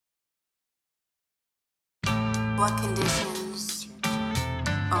What conditions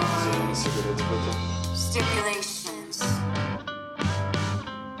or stipulations,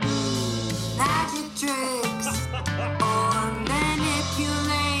 magic tricks or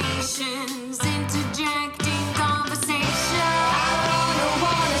manipulations, interjecting conversation? I don't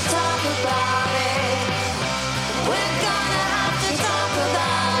wanna talk about it. We're gonna have to talk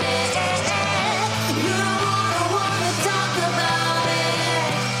about it. You don't wanna talk about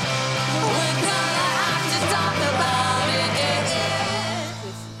it. We're gonna have to talk about it.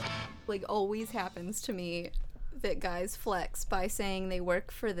 This like always happens to me that guys flex by saying they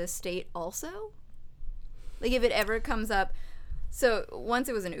work for the state also. Like if it ever comes up. So once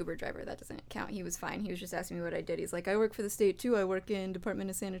it was an Uber driver, that doesn't count. He was fine. He was just asking me what I did. He's like, I work for the state too. I work in Department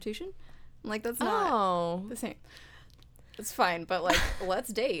of Sanitation. I'm like, that's not the same. It's fine, but like,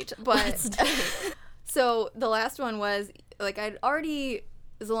 let's date. But so the last one was like, it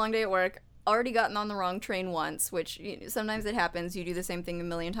was a long day at work, already gotten on the wrong train once, which sometimes it happens. You do the same thing a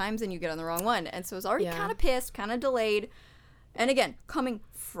million times and you get on the wrong one. And so I was already kind of pissed, kind of delayed. And again, coming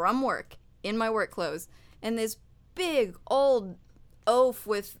from work in my work clothes, and this big old oaf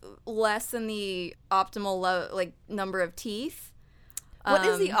with less than the optimal number of teeth. What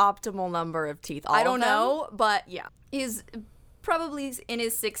is the optimal number of teeth? I don't know, but yeah. He's probably in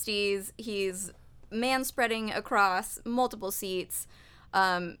his 60s. He's man-spreading across multiple seats.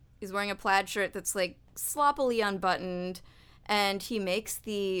 He's wearing a plaid shirt that's like sloppily unbuttoned, and he makes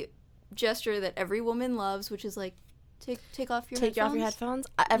the gesture that every woman loves, which is like, take off your headphones. Take off your headphones?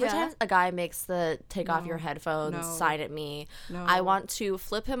 Every time a guy makes the take off your headphones sign at me, I want to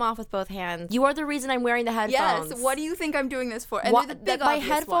flip him off with both hands. You are the reason I'm wearing the headphones. Yes, what do you think I'm doing this for? And they're the big my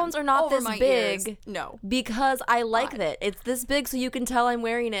headphones are not this big. Ears. No. Because I like it. It's this big so you can tell I'm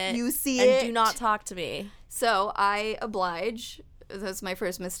wearing it. You see and it. And do not talk to me. So I oblige. That's my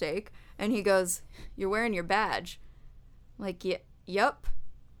first mistake. And he goes, you're wearing your badge. I'm like, yep.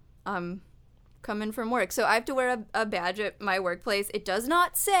 Coming from work. So I have to wear a badge at my workplace. It does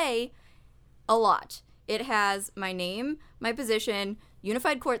not say a lot. It has my name, my position,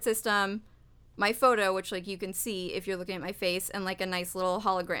 unified court system, my photo, which like you can see if you're looking at my face, and like a nice little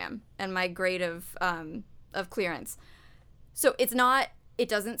hologram, and my grade of clearance. So it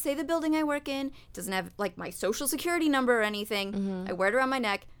doesn't say the building I work in. It doesn't have like my social security number or anything. Mm-hmm. I wear it around my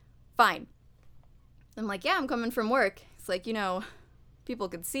neck. Fine. I'm like, yeah, I'm coming from work. It's like, people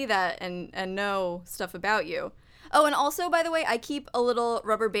could see that and know stuff about you. Oh, and also, by the way, I keep a little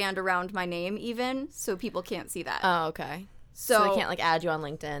rubber band around my name even, so people can't see that. Oh, okay. So they can't, like, add you on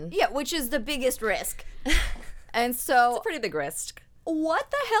LinkedIn? Yeah, which is the biggest risk. And so... It's a pretty big risk.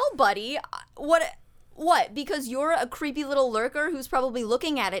 What the hell, buddy? What? Because you're a creepy little lurker who's probably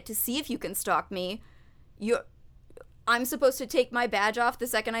looking at it to see if you can stalk me. I'm supposed to take my badge off the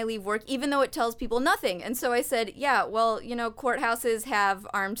second I leave work, even though it tells people nothing. And so I said, yeah, well, courthouses have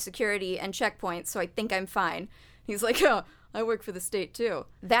armed security and checkpoints, so I think I'm fine. He's like, oh, I work for the state too.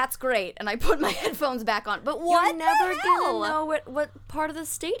 That's great. And I put my headphones back on. But what You're never the hell? Gonna know what part of the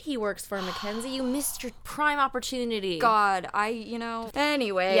state he works for, Mackenzie. You missed your prime opportunity. God,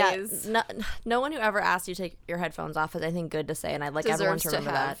 anyways. Yeah, no one who ever asked you to take your headphones off is anything good to say, and I'd like everyone to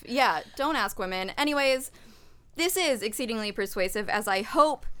remember that. Yeah, don't ask women. Anyways... This is exceedingly persuasive, as I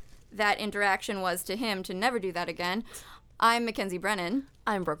hope that interaction was to him to never do that again. I'm Mackenzie Brennan.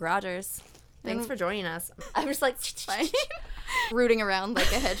 I'm Brooke Rogers. Thanks for joining us. I'm just like rooting around like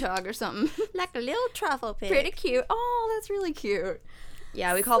a hedgehog or something. Like a little truffle pig. Pretty cute. Oh, that's really cute.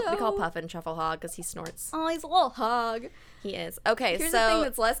 Yeah, we call Puffin Truffle Hog because he snorts. Oh, he's a little hog. He is. Okay, Here's the thing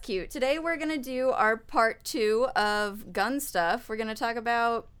that's less cute. Today we're going to do our part 2 of gun stuff. We're going to talk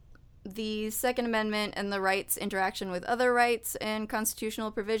about the Second Amendment and the right's interaction with other rights and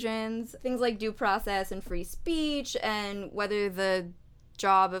constitutional provisions, things like due process and free speech, and whether the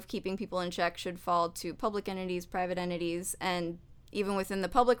job of keeping people in check should fall to public entities, private entities, and even within the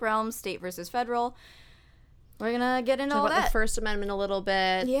public realm, state versus federal. We're gonna get into all that. The First Amendment a little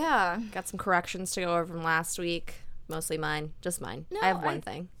bit. Yeah. Got some corrections to go over from last week. Mostly mine. Just mine. No, I have one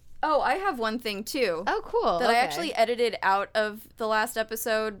thing. Oh, I have one thing, too. Oh, cool. That I actually edited out of the last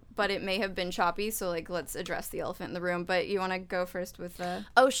episode, but it may have been choppy, so, let's address the elephant in the room. But you want to go first with the...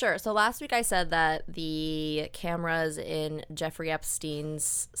 Oh, sure. So last week I said that the cameras in Jeffrey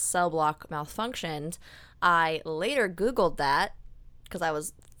Epstein's cell block malfunctioned. I later Googled that, because I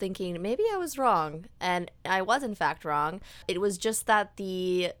was thinking maybe I was wrong, and I was, in fact, wrong. It was just that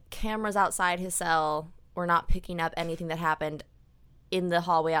the cameras outside his cell were not picking up anything that happened in the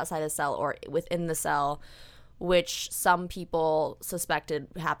hallway outside the cell or within the cell which some people suspected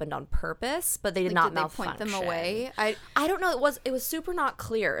happened on purpose, but they did not Did they malfunction. point them away? I don't know. It was super not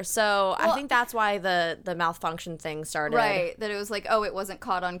clear. So I think that's why the malfunction thing started. Right, that it was like, oh, it wasn't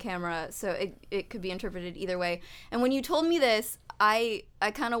caught on camera, so it could be interpreted either way. And when you told me this, I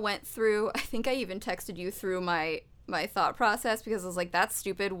kind of went through, I think I even texted you through my thought process, because I was like, that's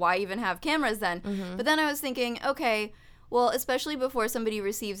stupid. Why even have cameras then? But then I was thinking, okay, well, especially before somebody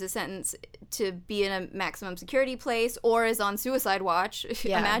receives a sentence to be in a maximum security place or is on suicide watch,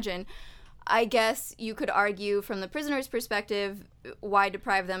 imagine, I guess you could argue from the prisoner's perspective, why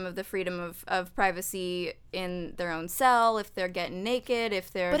deprive them of the freedom of privacy in their own cell if they're getting naked,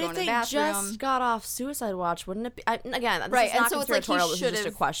 if they're going to the bathroom. But if they just got off suicide watch, wouldn't it be? Again, this right, is not so conspiratorial. It's This is just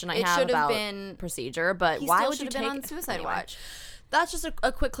a question I have about procedure. But why would you take on suicide watch? That's just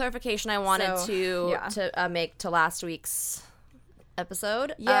a quick clarification I wanted to make to last week's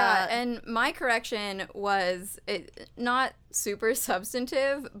episode. Yeah, and my correction was not super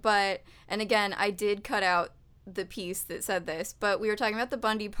substantive, but, and again, I did cut out the piece that said this, but we were talking about the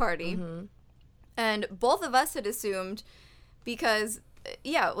Bundy party, and both of us had assumed, because,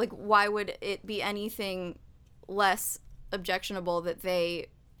 like, why would it be anything less objectionable that they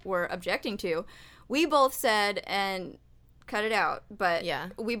were objecting to? We both said, and cut it out, but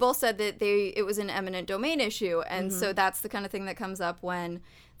we both said that it was an eminent domain issue, and so that's the kind of thing that comes up when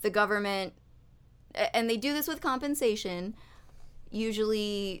the government, and they do this with compensation,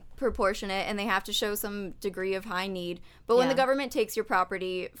 usually proportionate, and they have to show some degree of high need, but when the government takes your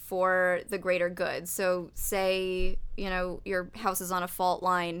property for the greater good, so say, your house is on a fault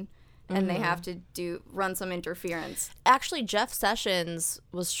line and they have to run some interference. Actually, Jeff Sessions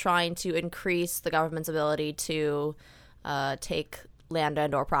was trying to increase the government's ability to take land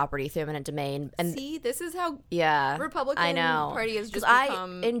and or property through eminent domain. And see, this is how Republican I know. Party has just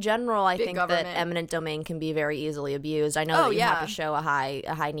become in general, I think government. that eminent domain can be very easily abused. I know that you have to show a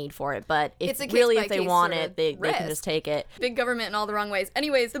high need for it, but if they want it, they can just take it. Big government in all the wrong ways.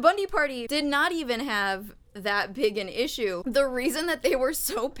 Anyways, the Bundy Party did not even have that big an issue. The reason that they were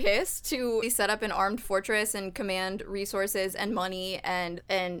so pissed to set up an armed fortress and command resources and money and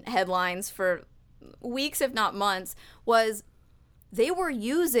headlines for weeks, if not months, was they were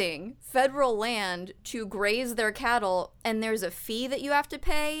using federal land to graze their cattle, and there's a fee that you have to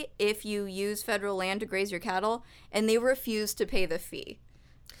pay if you use federal land to graze your cattle, and they refused to pay the fee.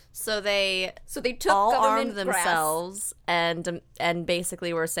 So they took all government armed themselves and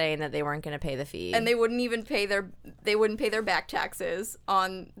basically were saying that they weren't going to pay the fee, and they wouldn't pay their back taxes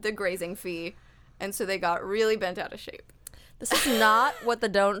on the grazing fee, and so they got really bent out of shape. This is not what the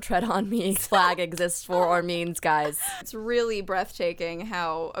Don't Tread on Me flag exists for or means, guys. It's really breathtaking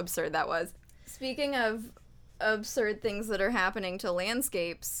how absurd that was. Speaking of absurd things that are happening to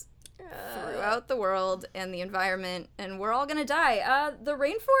landscapes throughout the world and the environment, and we're all gonna die. The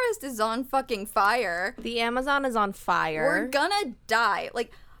rainforest is on fucking fire. The Amazon is on fire. We're gonna die.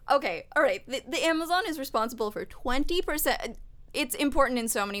 Like, okay, all right, the Amazon is responsible for 20%. It's important in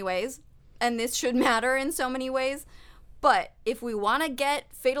so many ways, and this should matter in so many ways. But if we want to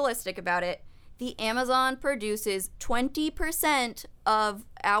get fatalistic about it, the Amazon produces 20% of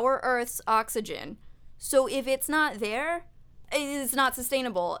our Earth's oxygen. So if it's not there, it's not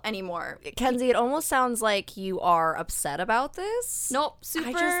sustainable anymore. Kenzie, it almost sounds like you are upset about this. Nope,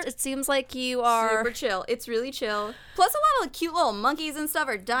 it seems like you are super chill. It's really chill. Plus, a lot of cute little monkeys and stuff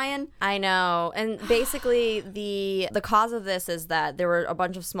are dying. I know. And basically, the cause of this is that there were a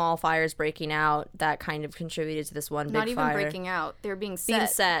bunch of small fires breaking out that kind of contributed to this one big fire. Not even breaking out. They're being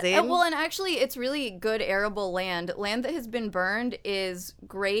set. And actually, it's really good arable land. Land that has been burned is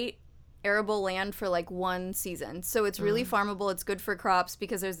great arable land for like one season, so it's really farmable. It's good for crops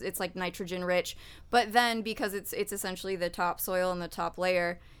because it's like nitrogen rich, but then because it's essentially the topsoil and the top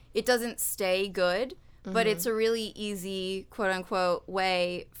layer, it doesn't stay good, but it's a really easy quote unquote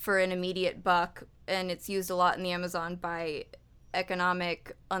way for an immediate buck, and it's used a lot in the Amazon by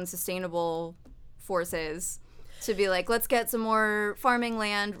economic unsustainable forces to be like, let's get some more farming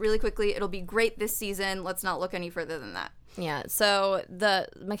land really quickly, it'll be great this season, let's not look any further than that. Yeah, so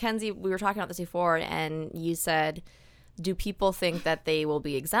Mackenzie, we were talking about this before, and you said, do people think that they will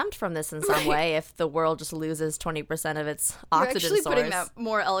be exempt from this in some way if the world just loses 20% of its oxygen source? You're actually putting that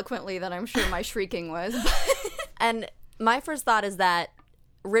more eloquently than I'm sure my shrieking was. And my first thought is that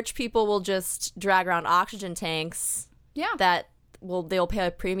rich people will just drag around oxygen tanks that they'll pay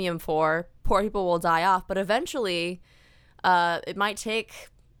a premium for. Poor people will die off, but eventually it might take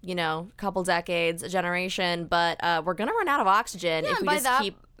a couple decades, a generation, but we're gonna run out of oxygen if we just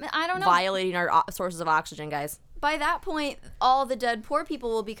keep violating our sources of oxygen, guys. by that point, all the dead poor people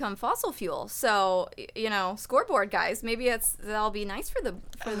will become fossil fuel. So, scoreboard guys, maybe that'll be nice for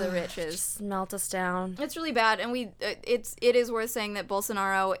the riches. Just melt us down. It's really bad, and it is worth saying that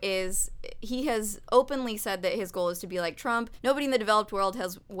Bolsonaro he has openly said that his goal is to be like Trump. Nobody in the developed world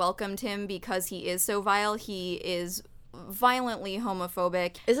has welcomed him because he is so vile. He is violently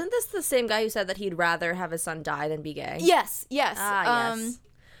homophobic. Isn't this the same guy who said that he'd rather have his son die than be gay? Yes. Yes.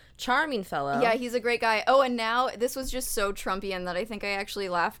 Charming fellow. Yeah, he's a great guy. Oh, and now this was just so Trumpian that I think I actually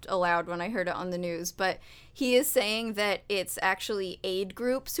laughed aloud when I heard it on the news. But he is saying that it's actually aid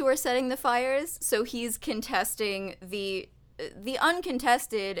groups who are setting the fires. So he's contesting the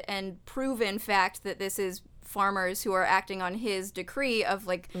uncontested and proven fact that this is farmers who are acting on his decree of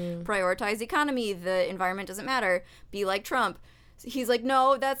prioritize economy, the environment doesn't matter, be like Trump. He's like,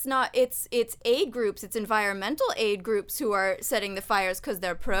 no, that's not. It's aid groups. It's environmental aid groups who are setting the fires because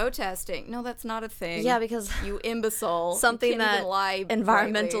they're protesting. No, that's not a thing. Yeah, because you imbecile. Something you can't that even lie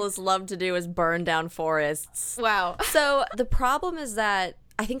environmentalists love to do is burn down forests. Wow. So the problem is that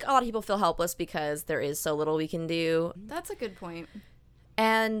I think a lot of people feel helpless because there is so little we can do. That's a good point.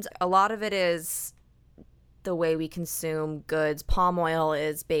 And a lot of it is the way we consume goods. Palm oil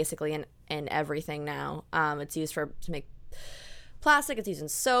is basically in everything now. It's used to make plastic, it's used in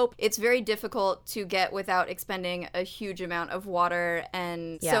soap. It's very difficult to get without expending a huge amount of water,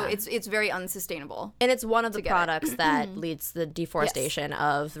 and so it's very unsustainable. And it's one of the products that leads to the deforestation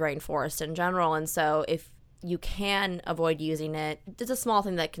of the rainforest in general. And so if you can avoid using it, it's a small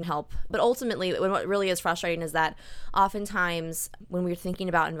thing that can help. But ultimately, what really is frustrating is that oftentimes when we're thinking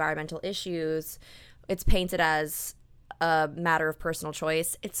about environmental issues, it's painted as a matter of personal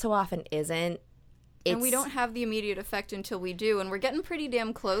choice. It so often isn't. And we don't have the immediate effect until we do, and we're getting pretty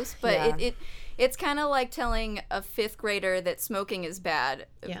damn close, but it's kind of like telling a 5th grader that smoking is bad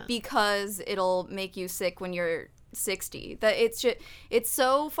because it'll make you sick when you're 60. That it's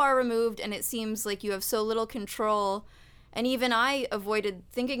so far removed, and it seems like you have so little control. And even I avoided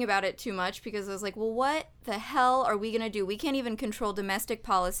thinking about it too much because I was like, well, what the hell are we going to do? We can't even control domestic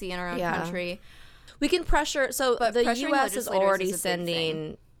policy in our own country. We can pressure, but the U.S. is already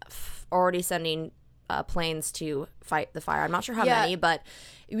sending planes to fight the fire. I'm not sure how many, but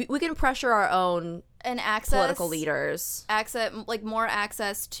we can pressure our own political leaders. More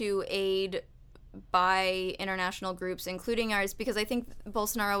access to aid by international groups, including ours, because I think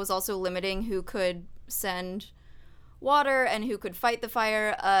Bolsonaro was also limiting who could send water and who could fight the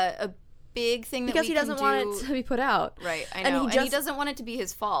fire. A big thing that because he doesn't want it to be put out. Right, I know. And he doesn't want it to be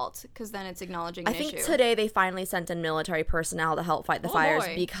his fault because then it's acknowledging an issue. I think today they finally sent in military personnel to help fight the fires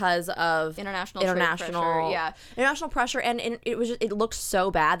because of international pressure, and it looked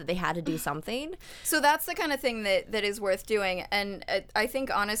so bad that they had to do something. So that's the kind of thing that is worth doing, and I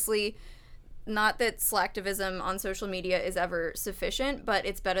think honestly, not that slacktivism on social media is ever sufficient, but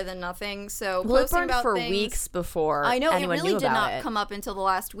it's better than nothing. So posting about for weeks before I know anyone it really knew did about not come up until the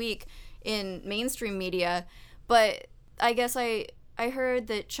last week in mainstream media, but I guess I heard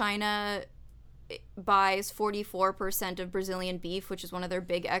that China buys 44% of Brazilian beef, which is one of their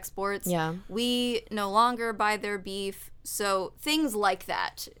big exports. Yeah. We no longer buy their beef, so things like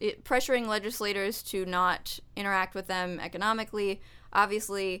that. Pressuring legislators to not interact with them economically.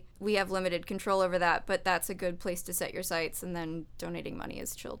 Obviously, we have limited control over that, but that's a good place to set your sights, and then donating money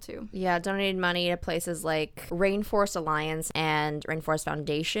is chill, too. Yeah, donating money to places like Rainforest Alliance and Rainforest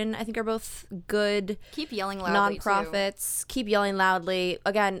Foundation, I think, are both good. Keep yelling loudly, nonprofits. Keep yelling loudly.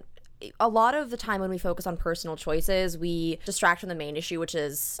 Again, a lot of the time when we focus on personal choices, we distract from the main issue, which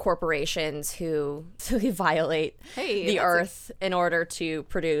is corporations who violate the earth in order to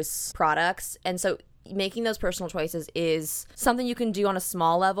produce products. And so making those personal choices is something you can do on a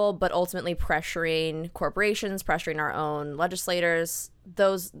small level, but ultimately pressuring corporations, pressuring our own legislators,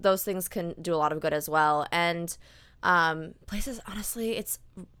 those things can do a lot of good as well. And places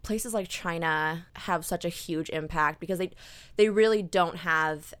like China have such a huge impact because they really don't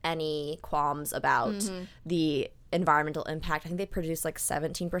have any qualms about the environmental impact. I think they produce like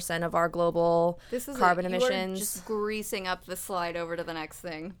 17% of our global carbon emissions. You are just greasing up the slide over to the next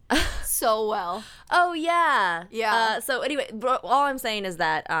thing so well. Oh yeah. So anyway, all I'm saying is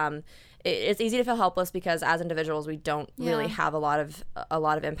that it's easy to feel helpless because as individuals we don't really have a lot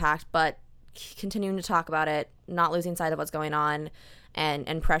of impact, but continuing to talk about it, not losing sight of what's going on,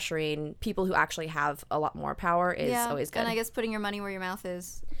 and pressuring people who actually have a lot more power is always good. And I guess putting your money where your mouth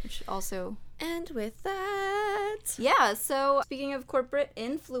is, which also. And with that, so speaking of corporate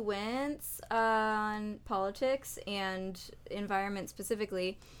influence on politics and environment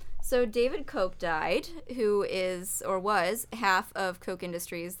specifically, so David Koch died, who is or was half of Koch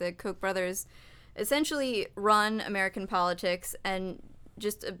Industries. The Koch brothers essentially run American politics. And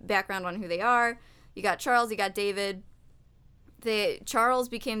just a background on who they are. You got Charles, you got David. Charles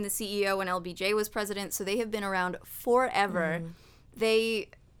became the CEO when LBJ was president, so they have been around forever. They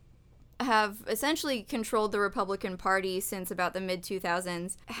have essentially controlled the Republican Party since about the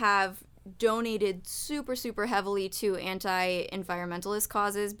mid-2000s, have donated super, super heavily to anti-environmentalist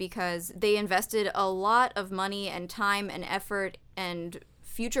causes because they invested a lot of money and time and effort and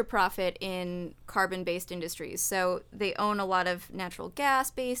future profit in carbon-based industries. So they own a lot of natural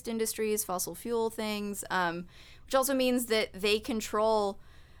gas-based industries, fossil fuel things, which also means that they control...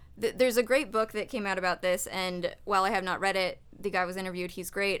 There's a great book that came out about this, and while I have not read it, the guy was interviewed. He's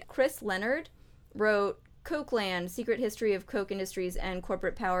great. Chris Leonard wrote Cokeland, Secret History of Coke Industries and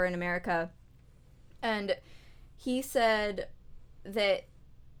Corporate Power in America. And he said that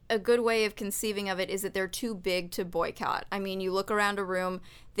a good way of conceiving of it is that they're too big to boycott. I mean, you look around a room,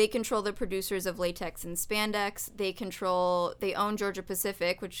 they control the producers of latex and spandex. They own Georgia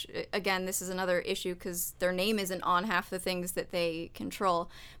Pacific, which, again, this is another issue because their name isn't on half the things that they control.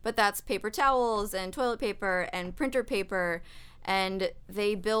 But that's paper towels and toilet paper and printer paper, and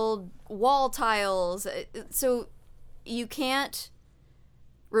they build wall tiles. So you can't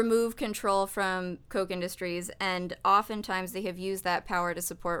remove control from Coke Industries, and oftentimes they have used that power to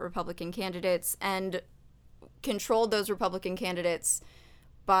support Republican candidates and controlled those Republican candidates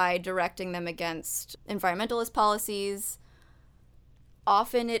by directing them against environmentalist policies.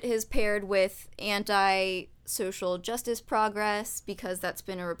 Often it has paired with anti-social justice progress because that's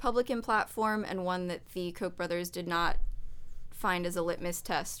been a Republican platform and one that the Koch brothers did not find as a litmus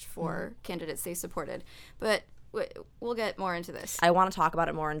test for candidates they supported. But we'll get more into this. I want to talk about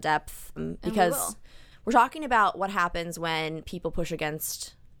it more in depth because we're talking about what happens when people push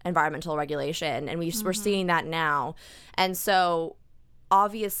against environmental regulation, and we're seeing that now. And so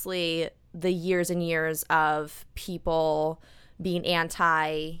obviously the years and years of people being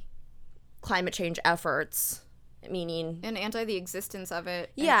anti-climate change efforts, meaning... And anti the existence of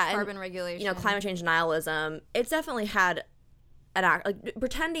it, yeah, and carbon regulation. Climate change denialism, it's definitely had an act, like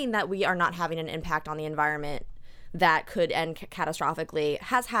pretending that we are not having an impact on the environment that could end catastrophically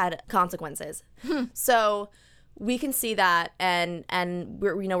has had consequences. So we can see that, and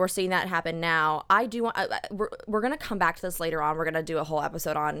we're seeing that happen now. I do want we're gonna come back to this later on. We're gonna do a whole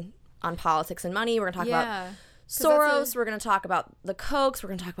episode on politics and money. We're gonna talk about Soros. We're gonna talk about the Kochs. We're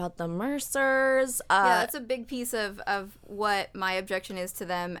gonna talk about the Mercers. That's a big piece of what my objection is to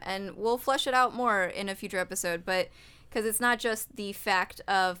them, and we'll flesh it out more in a future episode. But because it's not just the fact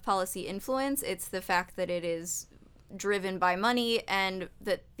of policy influence, it's the fact that it is driven by money and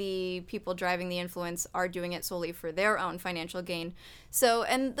that the people driving the influence are doing it solely for their own financial gain. So,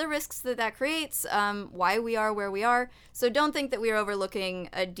 and the risks that creates, why we are where we are. So don't think that we are overlooking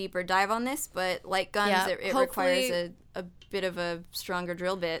a deeper dive on this, but like guns, it requires a bit of a stronger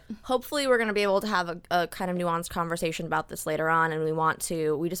drill bit. Hopefully we're going to be able to have a kind of nuanced conversation about this later on, and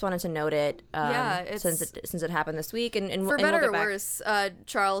we just wanted to note it since it happened this week. And for and better we'll or worse,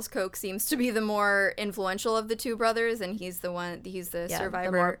 Charles Koch seems to be the more influential of the two brothers, and he's the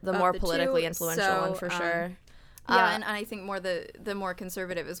survivor, the more of the politically two. influential one for sure. And I think more the more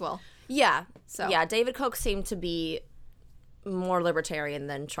conservative as well. Yeah. So yeah, David Koch seemed to be more libertarian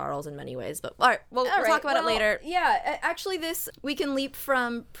than Charles in many ways, but all right, we'll talk about it later. Yeah, actually we can leap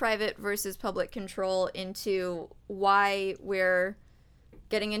from private versus public control into why we're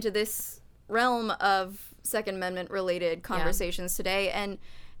getting into this realm of Second Amendment related conversations today, and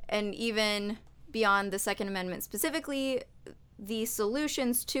even beyond the Second Amendment specifically, the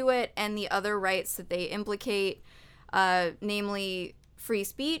solutions to it and the other rights that they implicate, namely free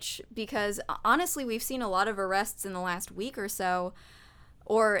speech, because honestly we've seen a lot of arrests in the last week or so,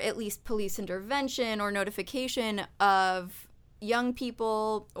 or at least police intervention or notification of young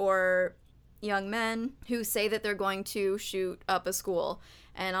people or young men who say that they're going to shoot up a school,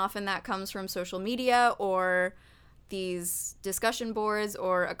 and often that comes from social media or these discussion boards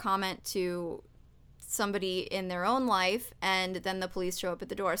or a comment to somebody in their own life, and then the police show up at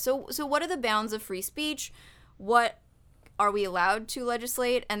the door. So what are the bounds of free speech? What are we allowed to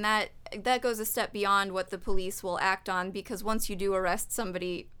legislate? And that goes a step beyond what the police will act on, because once you do arrest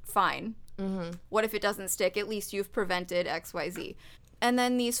somebody, fine. Mm-hmm. What if it doesn't stick? At least you've prevented XYZ. And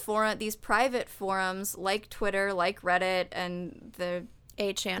then these private forums like Twitter, like Reddit, and the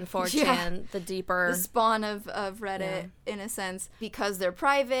 8chan, 4chan, the deeper... The spawn of Reddit, in a sense. Because they're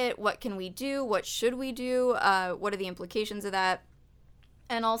private, what can we do? What should we do? What are the implications of that?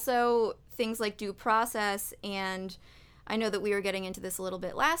 And also things like due process, and I know that we were getting into this a little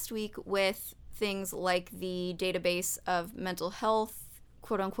bit last week with things like the database of mental health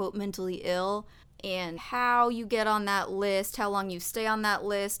quote-unquote mentally ill, and how you get on that list, how long you stay on that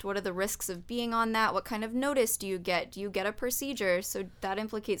list, what are the risks of being on that, what kind of notice do you get a procedure? So that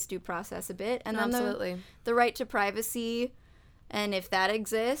implicates due process a bit. And then Absolutely. the right to privacy, and if that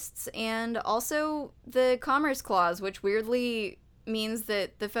exists, and also the Commerce Clause, which weirdly means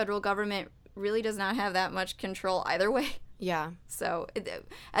that the federal government really does not have that much control either way. Yeah. So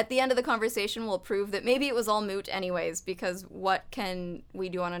at the end of the conversation, we'll prove that maybe it was all moot anyways, because what can we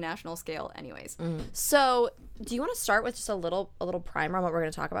do on a national scale anyways? So do you want to start with just a little primer on what we're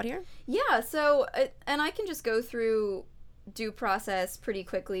going to talk about here? Yeah, so, and I can just go through due process pretty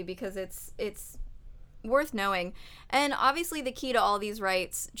quickly because it's worth knowing. And obviously the key to all these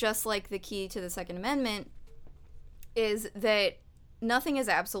rights, just like the key to the Second Amendment, is that nothing is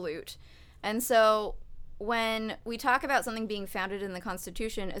absolute. And so when we talk about something being founded in the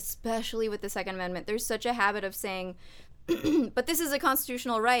Constitution, especially with the Second Amendment, there's such a habit of saying, but this is a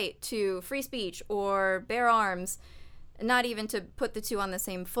constitutional right to free speech or bear arms, not even to put the two on the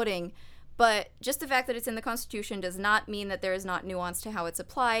same footing. But just the fact that it's in the Constitution does not mean that there is not nuance to how it's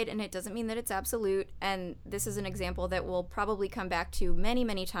applied, and it doesn't mean that it's absolute. And this is an example that we'll probably come back to many,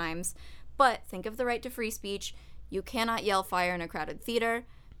 many times. But think of the right to free speech. You cannot yell fire in a crowded theater,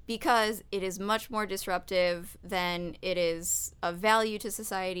 because it is much more disruptive than it is of value to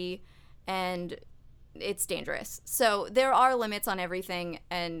society, and it's dangerous. So there are limits on everything,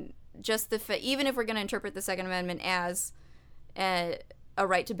 and just even if we're going to interpret the Second Amendment as a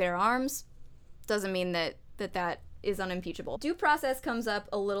right to bear arms, doesn't mean that is unimpeachable. Due process comes up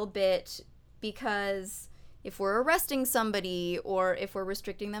a little bit because if we're arresting somebody or if we're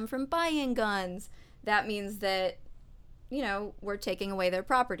restricting them from buying guns, that means that we're taking away their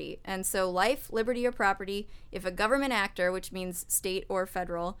property. And so life, liberty, or property, if a government actor, which means state or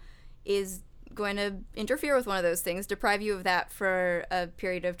federal, is going to interfere with one of those things, deprive you of that for a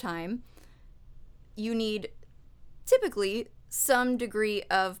period of time, you need typically some degree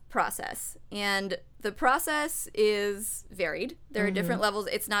of process. And the process is varied. There are different levels.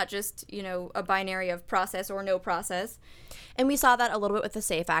 It's not just, a binary of process or no process. And we saw that a little bit with the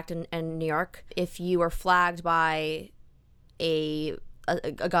SAFE Act in New York. If you were flagged by a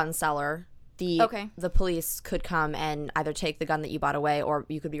gun seller, the police could come and either take the gun that you bought away, or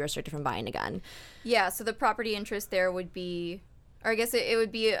you could be restricted from buying a gun. Yeah, so the property interest there would be, or I guess it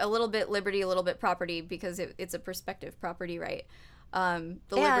would be a little bit liberty, a little bit property, because it's a prospective property right. The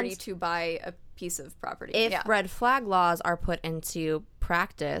liberty to buy a piece of property. If red flag laws are put into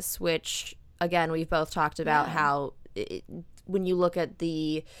practice, which, again, we've both talked about how when you look at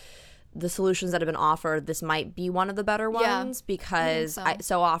the solutions that have been offered, this might be one of the better ones, because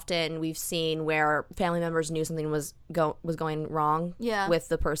so often we've seen where family members knew something was going wrong with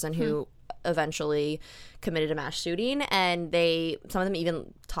the person who eventually committed a mass shooting, and some of them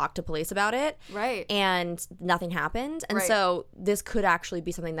even talked to police about it, and nothing happened. And so this could actually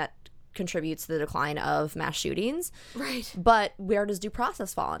be something that contributes to the decline of mass shootings. But where does due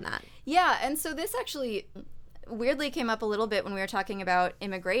process fall in that? And so this actually weirdly came up a little bit when we were talking about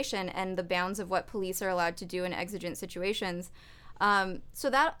immigration and the bounds of what police are allowed to do in exigent situations. So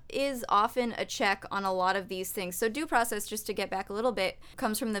that is often a check on a lot of these things. So due process, just to get back a little bit,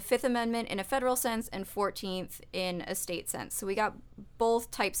 comes from the Fifth Amendment in a federal sense and 14th in a state sense. So we got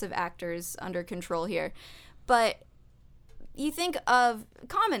both types of actors under control here. But you think of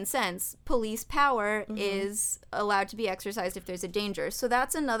common sense, police power is allowed to be exercised if there's a danger. So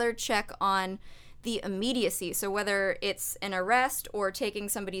that's another check on the immediacy. So whether it's an arrest or taking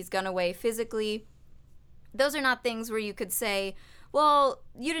somebody's gun away physically, those are not things where you could say, well,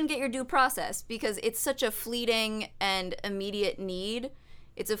 you didn't get your due process, because it's such a fleeting and immediate need.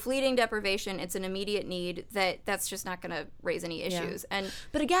 It's a fleeting deprivation. It's an immediate need that's just not going to raise any issues.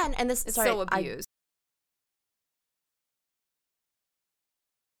 But again, and this it's so abused.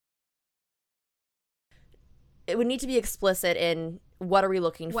 It would need to be explicit in what are we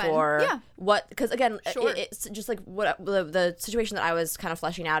looking for? What? Because again, it's just like what the situation that I was kind of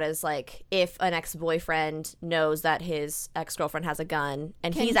fleshing out is like, if an ex-boyfriend knows that his ex-girlfriend has a gun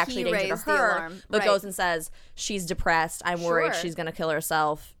and he's actually a danger to her, but goes and says she's depressed, I'm worried she's gonna kill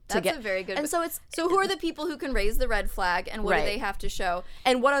herself. That's a very good. And so who are the people who can raise the red flag, and what do they have to show?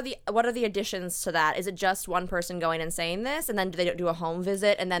 And what are the additions to that? Is it just one person going and saying this, and then do they do a home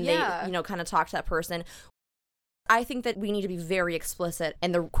visit, and then they kind of talk to that person? I think that we need to be very explicit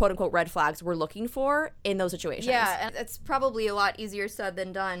in the quote-unquote red flags we're looking for in those situations. Yeah, and it's probably a lot easier said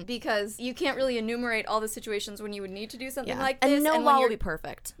than done because you can't really enumerate all the situations when you would need to do something like this. And no when law will you're- be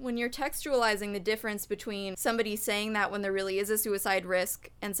perfect. When you're textualizing the difference between somebody saying that when there really is a suicide risk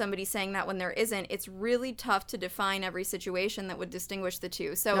and somebody saying that when there isn't, it's really tough to define every situation that would distinguish the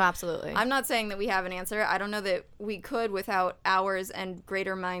two. So No, absolutely. I'm not saying that we have an answer. I don't know that we could without ours and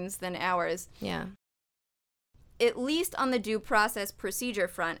greater minds than ours. Yeah. At least on the due process procedure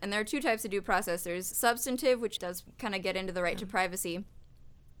front, and there are two types of due process. There's substantive, which does kind of get into the right to privacy,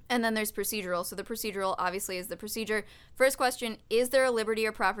 and then there's procedural. So the procedural, obviously, is the procedure. First question, is there a liberty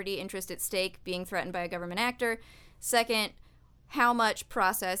or property interest at stake being threatened by a government actor? Second, how much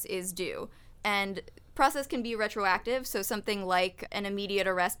process is due? And process can be retroactive, so something like an immediate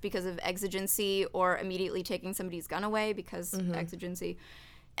arrest because of exigency or immediately taking somebody's gun away because exigency.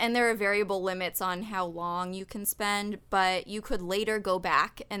 And there are variable limits on how long you can spend, but you could later go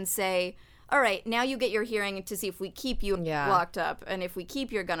back and say, all right, now you get your hearing to see if we keep you locked up and if we keep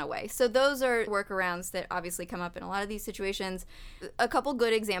your gun away. So those are workarounds that obviously come up in a lot of these situations. A couple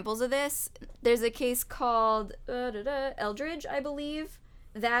good examples of this. There's a case called Eldridge, I believe.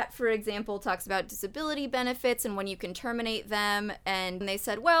 That, for example, talks about disability benefits and when you can terminate them. And they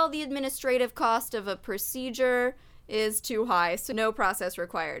said, well, the administrative cost of a procedure is too high, so no process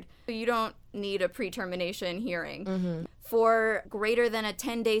required. So you don't need a pre-termination hearing. For greater than a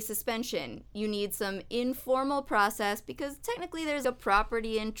 10-day suspension, you need some informal process because technically there's a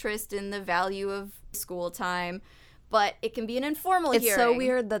property interest in the value of school time, but it can be an informal hearing. It's so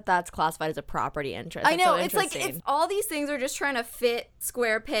weird that that's classified as a property interest. I know. So It's like it's, all these things are just trying to fit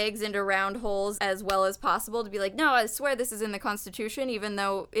square pegs into round holes as well as possible to be like, no, I swear this is in the Constitution, even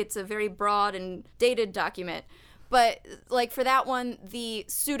though it's a very broad and dated document. But, like, for that one, the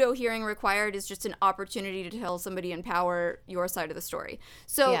pseudo-hearing required is just an opportunity to tell somebody in power your side of the story.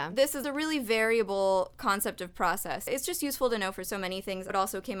 So this is a really variable concept of process. It's just useful to know for so many things. It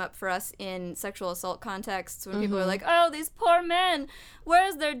also came up for us in sexual assault contexts when people are like, oh, these poor men,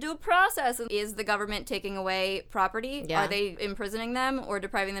 where's their due process? Is the government taking away property? Yeah. Are they imprisoning them or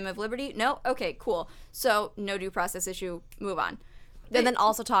depriving them of liberty? No? Okay, cool. So no due process issue. Move on. And then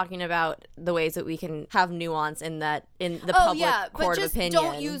also talking about the ways that we can have nuance in that in the public court of opinion. But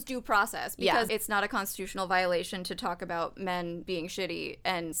just don't use due process because it's not a constitutional violation to talk about men being shitty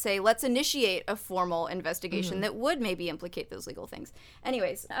and say let's initiate a formal investigation that would maybe implicate those legal things.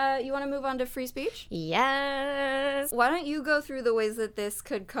 Anyways, you want to move on to free speech? Yes. Why don't you go through the ways that this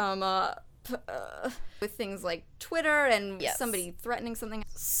could come up? With things like Twitter and somebody threatening something.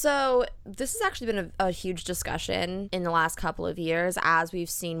 So this has actually been a huge discussion in the last couple of years as we've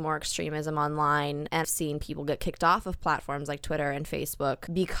seen more extremism online and seen people get kicked off of platforms like Twitter and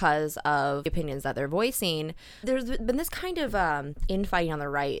Facebook because of the opinions that they're voicing. There's been this kind of infighting on the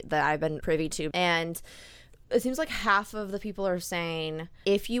right that I've been privy to, and it seems like half of the people are saying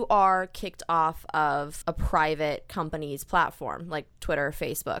if you are kicked off of a private company's platform like Twitter or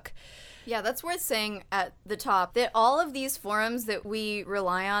Facebook. Yeah, that's worth saying at the top that all of these forums that we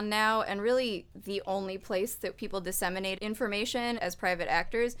rely on now, and really the only place that people disseminate information as private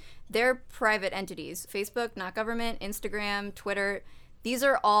actors, they're private entities. Facebook, not government, Instagram, Twitter, these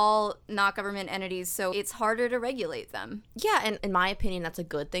are all not government entities, so it's harder to regulate them. Yeah, and in my opinion, that's a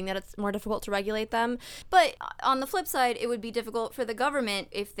good thing that it's more difficult to regulate them. But on the flip side, it would be difficult for the government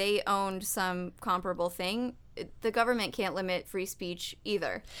if they owned some comparable thing. The government can't limit free speech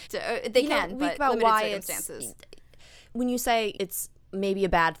either. They can, but limited circumstances. When you say it's maybe a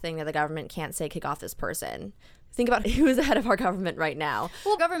bad thing that the government can't say kick off this person, think about who is ahead of our government right now.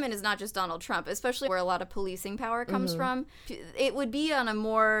 Well, government is not just Donald Trump, especially where a lot of policing power comes from. It would be on a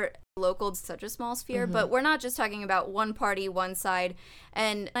more local, such a small sphere, but we're not just talking about one party, one side.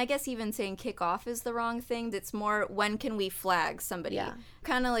 And I guess even saying kick off is the wrong thing. That's more when can we flag somebody? Yeah.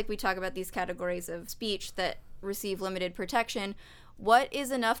 Kind of like we talk about these categories of speech that receive limited protection. What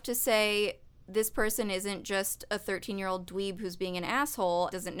is enough to say this person isn't just a 13-year-old dweeb who's being an asshole,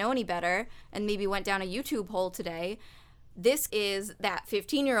 doesn't know any better, and maybe went down a YouTube hole today. This is that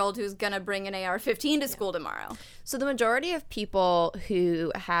 15-year-old who's going to bring an AR-15 to school tomorrow. So the majority of people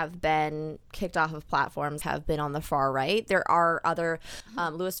who have been kicked off of platforms have been on the far right. There are other,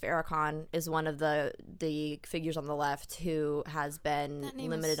 Louis Farrakhan is one of the figures on the left who has been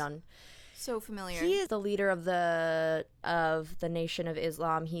limited on. So familiar. He is the leader of the Nation of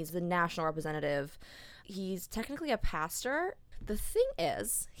Islam. He's the national representative. He's technically a pastor. The thing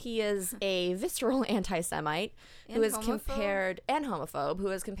is, he is a visceral anti-Semite who has compared, and homophobe, who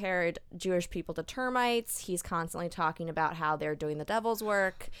has compared Jewish people to termites. He's constantly talking about how they're doing the devil's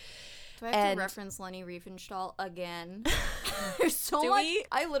work. Do I have to reference Leni Riefenstahl again? There's so Do much. we?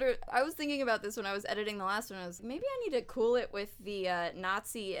 I was thinking about this when I was editing the last one. I was maybe I need to cool it with the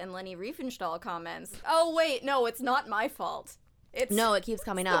Nazi and Leni Riefenstahl comments. Oh wait, no, it's not my fault. No, it keeps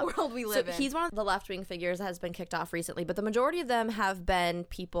coming up. The world we live in. He's one of the left-wing figures that has been kicked off recently, but the majority of them have been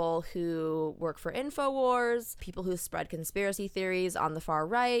people who work for InfoWars, people who spread conspiracy theories on the far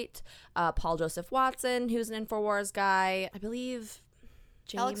right, Paul Joseph Watson, who's an InfoWars guy, I believe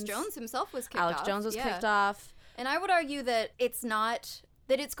Alex Jones himself was kicked off. Alex Jones was kicked off. And I would argue that it's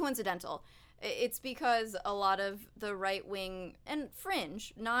coincidental. It's because a lot of the right-wing and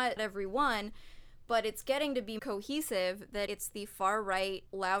fringe, not everyone, but it's getting to be cohesive that it's the far-right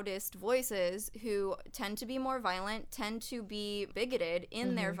loudest voices who tend to be more violent, tend to be bigoted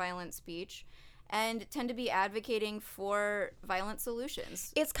in their violent speech, and tend to be advocating for violent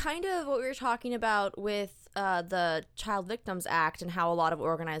solutions. It's kind of what we were talking about with the Child Victims Act and how a lot of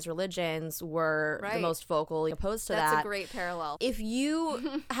organized religions were the most vocally opposed to that. That's a great parallel. If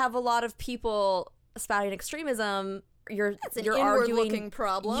you have a lot of people spouting extremism, you're arguing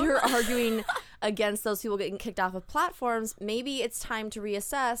problem. You're arguing against those people getting kicked off of platforms. Maybe it's time to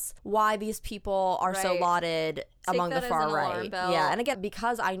reassess why these people are so lauded among the far right. Yeah, and again,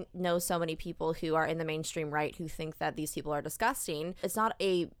 because I know so many people who are in the mainstream right who think that these people are disgusting, it's not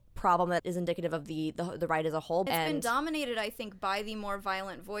a problem that is indicative of the right as a whole. It's been dominated, I think, by the more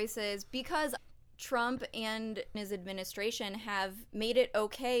violent voices because Trump and his administration have made it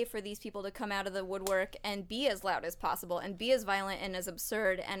okay for these people to come out of the woodwork and be as loud as possible and be as violent and as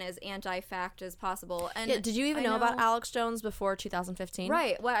absurd and as anti-fact as possible. And did you even know about Alex Jones before 2015?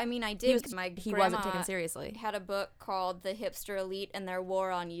 Right. Well, I mean, I did. He wasn't taken seriously. Had a book called The Hipster Elite and Their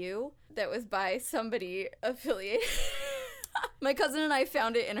War on You that was by somebody affiliated. My cousin and I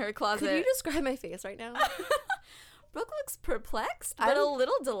found it in her closet. Could you describe my face right now? Brooke looks perplexed, but a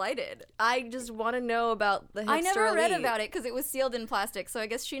little delighted. I just want to know about the hipster I never elite. read about it because it was sealed in plastic, so I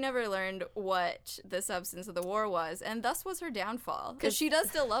guess she never learned what the substance of the war was, and thus was her downfall, because she does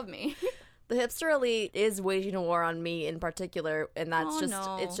still love me. The hipster elite is waging a war on me in particular, and that's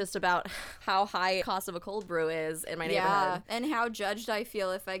it's just about how high cost of a cold brew is in my neighborhood. And how judged I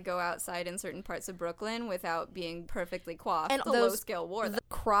feel if I go outside in certain parts of Brooklyn without being perfectly coiffed. And the low-scale war. The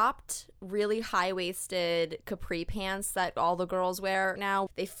cropped, really high-waisted capri pants that all the girls wear now,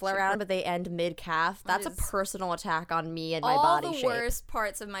 they flare out, but they end mid-calf. That's a personal attack on me and my body shape. All the worst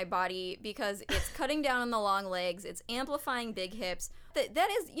parts of my body, because it's cutting down on the long legs, it's amplifying big hips. That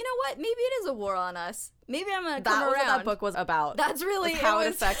is, you know what? Maybe it is a war on us. Maybe I'm gonna come around. That was what that book was about. That's really how it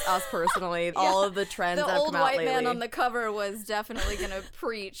affects us personally. All of the trends that have come out lately. The old white man on the cover was definitely gonna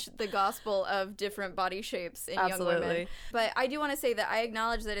preach the gospel of different body shapes in young women. But I do want to say that I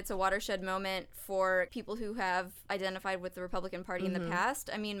acknowledge that it's a watershed moment for people who have identified with the Republican Party in the past.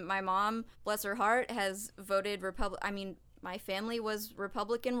 I mean, my mom, bless her heart, has voted my family was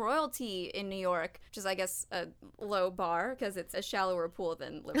Republican royalty in New York, which is, I guess, a low bar because it's a shallower pool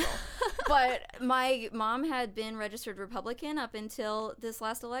than liberal. But my mom had been registered Republican up until this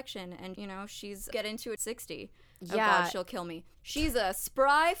last election, and, you know, she's getting to 60. Oh, God, she'll kill me. She's a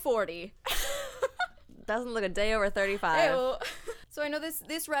spry 40. Doesn't look a day over 35. Ew. So I know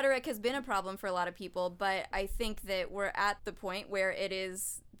this rhetoric has been a problem for a lot of people, but I think that we're at the point where it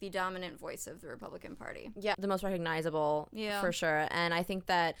is the dominant voice of the Republican Party. Yeah, the most recognizable, for sure. And I think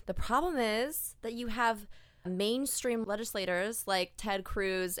that the problem is that you have mainstream legislators like Ted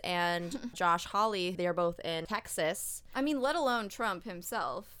Cruz and Josh Hawley. They are both in Texas. I mean, let alone Trump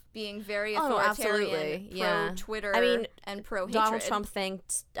himself being very authoritarian, pro-Twitter, and pro-hatred. Donald Trump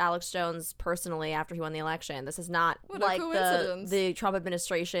thanked Alex Jones personally after he won the election. This is not like the Trump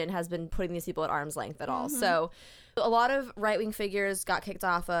administration has been putting these people at arm's length at all. So a lot of right-wing figures got kicked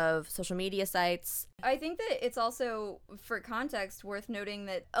off of social media sites. I think that it's also, for context, worth noting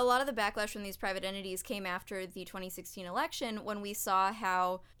that a lot of the backlash from these private entities came after the 2016 election, when we saw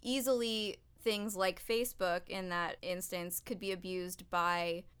how easily things like Facebook, in that instance, could be abused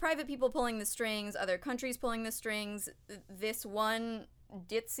by private people pulling the strings, other countries pulling the strings. This one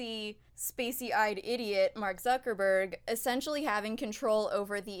ditzy, spacey-eyed idiot, Mark Zuckerberg, essentially having control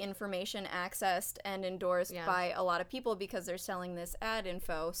over the information accessed and endorsed by a lot of people because they're selling this ad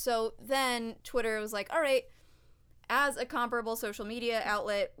info. So then Twitter was like, all right, as a comparable social media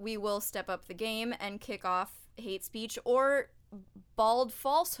outlet, we will step up the game and kick off hate speech or bald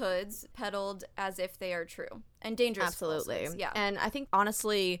falsehoods peddled as if they are true, and dangerous falsehoods. Yeah. And I think,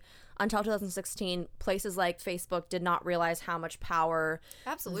 honestly, until 2016, places like Facebook did not realize how much power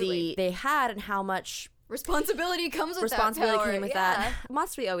they had and how much Responsibility comes with Responsibility that power. came with that.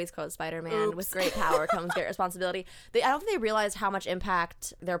 Must we always quote Spider-Man? With great power comes great responsibility. I don't think they realized how much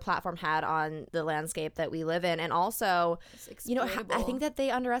impact their platform had on the landscape that we live in. And also, I think that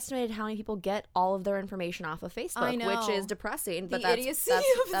they underestimated how many people get all of their information off of Facebook, I know. which is depressing. But The idiocy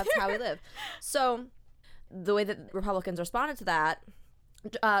that's how we live. So the way that Republicans responded to that,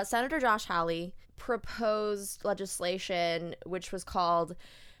 Senator Josh Hawley proposed legislation which was called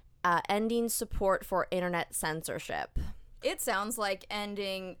ending support for internet censorship. It sounds like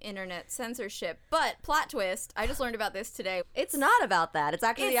ending internet censorship, but plot twist, I just learned about this today. It's not about that. It's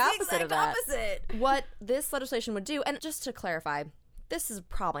actually the opposite of that. Opposite. What this legislation would do, and just to clarify, this is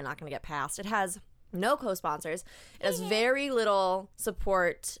probably not going to get passed. It has no co-sponsors. It has very little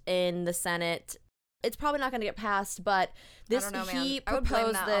support in the Senate. It's probably not going to get passed, but this, I don't know, man. he I would blame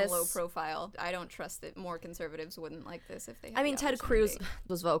proposed that this. on low profile. I don't trust that more conservatives wouldn't like this if they had I mean, the Ted opportunity. Cruz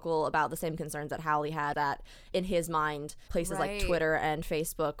was vocal about the same concerns that Howley had, that in his mind, places like Right. Twitter and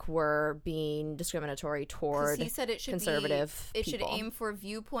Facebook were being discriminatory toward he said it should conservative it should people. aim for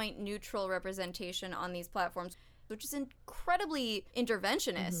viewpoint neutral representation on these platforms, which is incredibly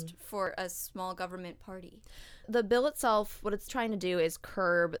interventionist for a small government party. The bill itself, what it's trying to do is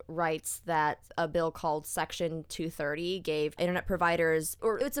curb rights that a bill called Section 230 gave internet providers,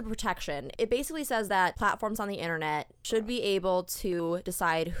 or it's a protection. It basically says that platforms on the internet should be able to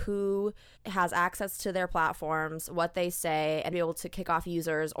decide who has access to their platforms, what they say, and be able to kick off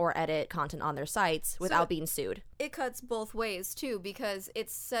users or edit content on their sites without being sued. It cuts both ways, too, because it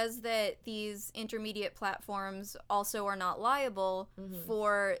says that these intermediate platforms also are not liable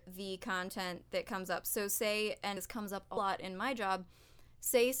for the content that comes up. So say, and this comes up a lot in my job,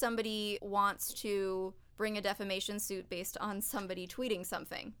 say somebody wants to bring a defamation suit based on somebody tweeting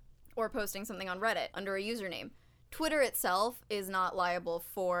something or posting something on Reddit under a username. Twitter itself is not liable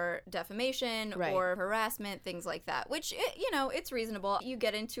for defamation Right. or harassment, things like that, which, it's reasonable. You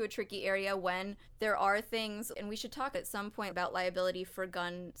get into a tricky area when there are things, and we should talk at some point about liability for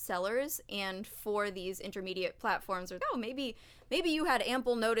gun sellers and for these intermediate platforms. Or, maybe you had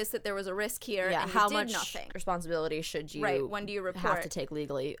ample notice that there was a risk here Yeah, and how you did much nothing. responsibility should you Right, when do you report? have to take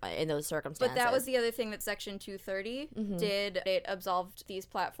legally in those circumstances? But that was the other thing that Section 230 did. It absolved these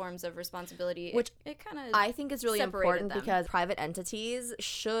platforms of responsibility. Which it kind of I think is really separated important them. because private entities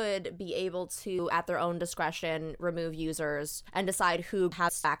should be able to, at their own discretion, remove users and decide who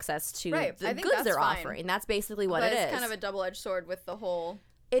has access to Right, the I think goods that's they're fine. offering. That's basically what but it is. it's kind of a double-edged sword with the whole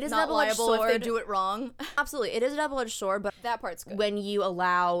It is a not double-edged liable if they sword. do it wrong. Absolutely. It is a double-edged sword, but That part's good. when you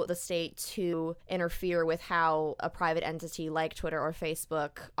allow the state to interfere with how a private entity like Twitter or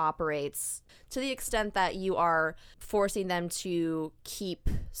Facebook operates, to the extent that you are forcing them to keep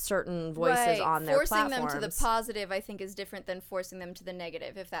certain voices Right. on their forcing platforms. them to the positive, I think, is different than forcing them to the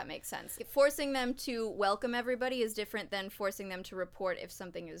negative, if that makes sense. Forcing them to welcome everybody is different than forcing them to report if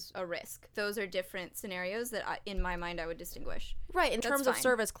something is a risk. Those are different scenarios that, in my mind, I would distinguish. Right, in That's terms of fine.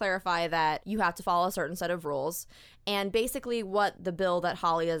 service, clarify that you have to follow a certain set of rules. And basically what the bill that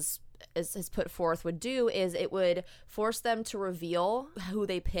Holly has put forth would do is it would force them to reveal who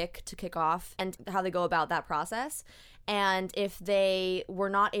they pick to kick off and how they go about that process. And if they were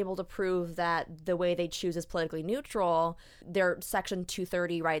not able to prove that the way they choose is politically neutral, their Section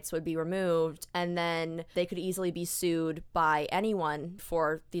 230 rights would be removed, and then they could easily be sued by anyone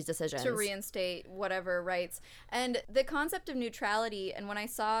for these decisions. To reinstate whatever rights. And the concept of neutrality, and when I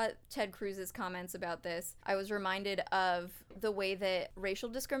saw Ted Cruz's comments about this, I was reminded of the way that racial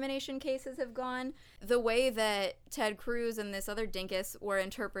discrimination cases have gone. The way that Ted Cruz and this other dinkus were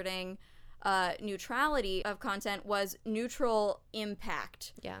interpreting neutrality of content was neutral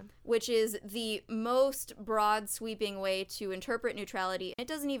impact. Yeah. Which is the most broad sweeping way to interpret neutrality. It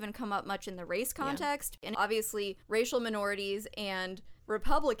doesn't even come up much in the race context. And obviously, racial minorities and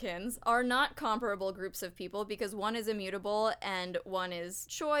Republicans are not comparable groups of people because one is immutable and one is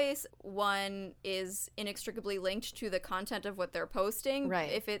choice. One is inextricably linked to the content of what they're posting,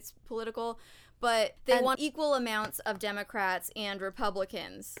 Right. if it's political. But they want equal amounts of Democrats and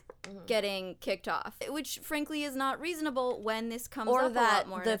Republicans getting kicked off, which frankly is not reasonable when this comes Or up a that lot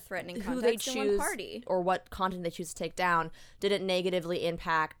more in a threatening who context they in one choose party. or what content they choose to take down didn't negatively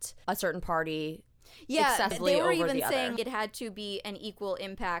impact a certain party excessively they were over even the saying other. it had to be an equal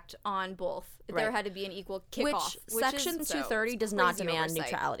impact on both. Right. There had to be an equal Which kickoff. Section is 230 does not demand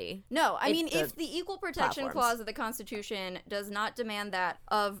neutrality. No, I It's mean, the if the Equal Protection platforms. Clause of the Constitution does not demand that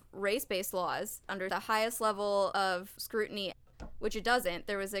of race-based laws under the highest level of scrutiny, which it doesn't.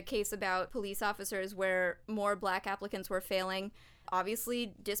 There was a case about police officers where more black applicants were failing.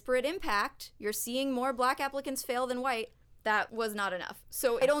 Obviously, disparate impact. You're seeing more black applicants fail than white. That was not enough.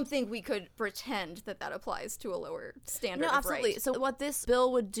 So I don't think we could pretend that that applies to a lower standard. No, of absolutely. right. So what this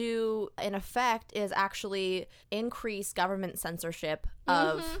bill would do in effect is actually increase government censorship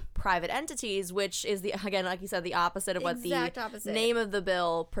of private entities, which is again, like you said, the opposite of what Exact the opposite. name of the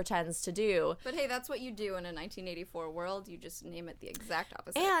bill pretends to do. But hey, that's what you do in a 1984 world. You just name it the exact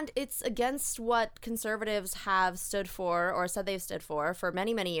opposite. And it's against what conservatives have stood for, or said they've stood for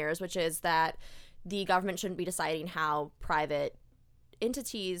many, many years, which is that the government shouldn't be deciding how private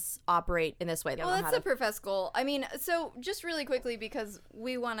entities operate in this way. They well, don't know that's how the professed goal. I mean, so just really quickly, because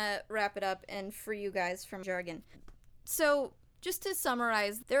we want to wrap it up and free you guys from jargon. So just to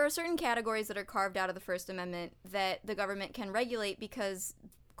summarize, there are certain categories that are carved out of the First Amendment that the government can regulate because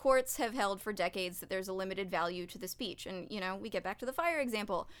courts have held for decades that there's a limited value to the speech. And, you know, we get back to the fire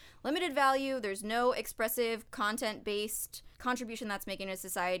example. Limited value, there's no expressive, content-based contribution that's making to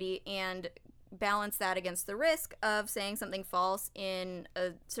society, and balance that against the risk of saying something false in a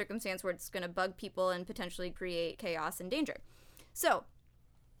circumstance where it's going to bug people and potentially create chaos and danger. So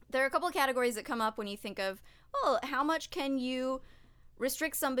there are a couple of categories that come up when you think of, well, how much can you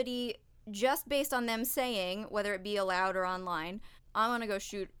restrict somebody just based on them saying, whether it be aloud or online, I'm going to go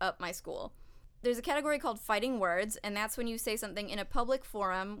shoot up my school. There's a category called fighting words, and that's when you say something in a public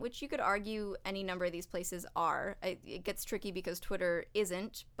forum, which you could argue any number of these places are. It gets tricky because Twitter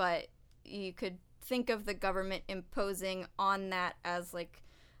isn't, but you could think of the government imposing on that as like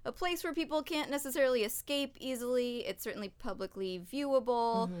a place where people can't necessarily escape easily. It's certainly publicly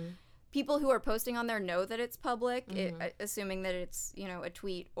viewable. People who are posting on there know that it's public, assuming that it's, you know, a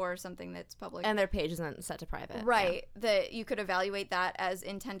tweet or something that's public. And their page isn't set to private. Right. That you could evaluate that as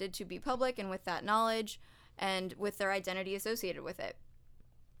intended to be public and with that knowledge and with their identity associated with it.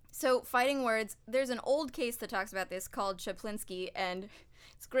 So fighting words, there's an old case that talks about this called Chaplinsky, and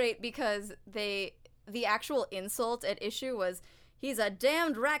it's great because the actual insult at issue was, he's a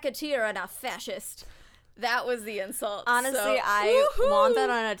damned racketeer and a fascist. That was the insult. Honestly, So, I woohoo! want that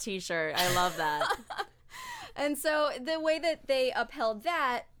on a t-shirt. I love that. And so the way that they upheld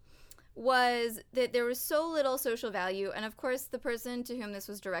that was that there was so little social value, and of course the person to whom this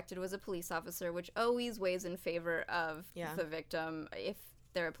was directed was a police officer, which always weighs in favor of the victim if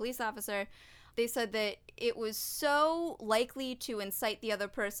they're a police officer. They said that it was so likely to incite the other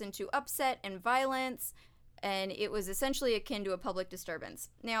person to upset and violence, and it was essentially akin to a public disturbance.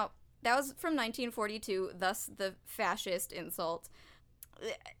 Now, that was from 1942, thus the fascist insult.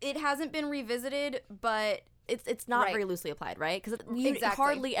 It hasn't been revisited, but It's not Right. very loosely applied, right? Because you Exactly.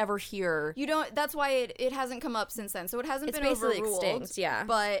 hardly ever hear. you don't. That's why it hasn't come up since then. So it hasn't It's been basically overruled, extinct, yeah.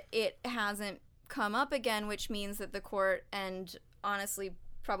 But it hasn't come up again, which means that the court and honestly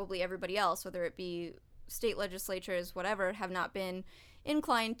probably everybody else, whether it be state legislatures, whatever, have not been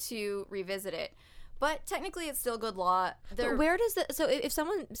inclined to revisit it. But technically, it's still good law. But where does the so if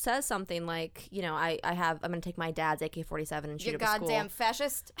someone says something like, you know, I'm going to take my dad's AK-47 and shoot You up a school. goddamn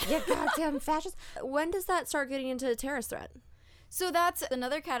fascist. Yeah, goddamn fascist. When does that start getting into a terrorist threat? So that's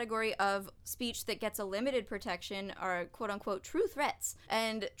another category of speech that gets a limited protection, are quote-unquote true threats.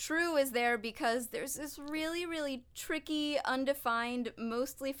 And true is there because there's this really, really tricky, undefined,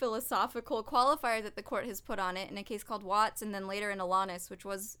 mostly philosophical qualifier that the court has put on it in a case called Watts, and then later in Alanis, which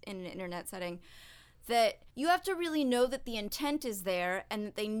was in an internet setting, that you have to really know that the intent is there and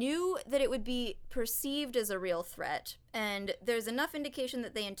that they knew that it would be perceived as a real threat, and there's enough indication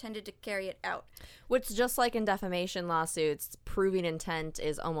that they intended to carry it out. Which, just like in defamation lawsuits, proving intent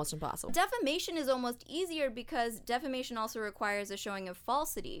is almost impossible. Defamation is almost easier because defamation also requires a showing of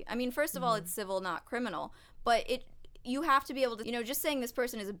falsity. I mean, first of all, it's civil, not criminal, but you have to be able to, you know, just saying this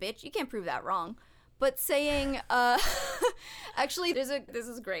person is a bitch, you can't prove that wrong. But saying, actually, this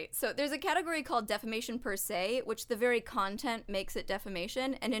is great. So there's a category called defamation per se, which the very content makes it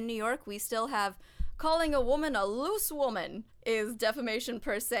defamation. And in New York, we still have calling a woman a loose woman is defamation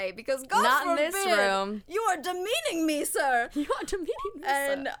per se, because God Not in forbid, this room. you are demeaning me, sir. You are demeaning me,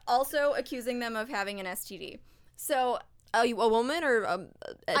 And sir. also accusing them of having an STD. So Oh, a woman or I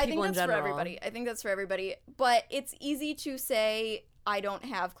think people in that's general? for everybody. I think that's for everybody. But it's easy to say, I don't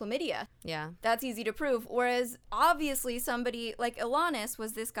have chlamydia. Yeah. That's easy to prove. Whereas, obviously, somebody like Alanis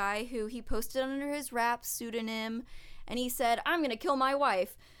was this guy who he posted under his rap pseudonym, and he said, I'm going to kill my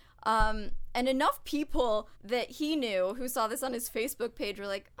wife. And enough people that he knew who saw this on his Facebook page were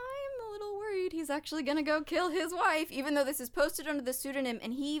like, I'm a little worried he's actually going to go kill his wife, even though this is posted under the pseudonym,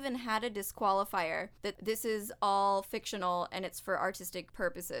 and he even had a disqualifier that this is all fictional and it's for artistic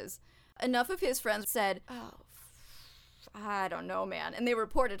purposes. Enough of his friends said, oh, I don't know, man. And they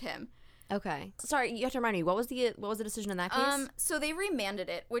reported him. Okay. Sorry, you have to remind me. What was the decision in that case? So they remanded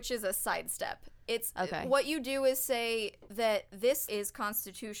it, which is a sidestep. It's Okay. What you do is say that this is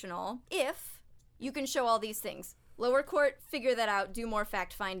constitutional if you can show all these things. Lower court, figure that out, do more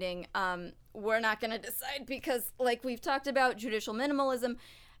fact finding. We're not going to decide because, like we've talked about, judicial minimalism,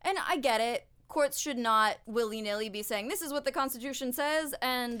 and I get it. Courts should not willy-nilly be saying, this is what the Constitution says,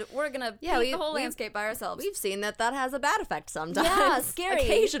 and we're going to paint the whole landscape by ourselves. We've seen that has a bad effect sometimes. Yeah, scary.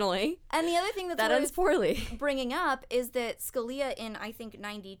 Occasionally. And the other thing that's that ends poorly. bringing up is that Scalia in, I think,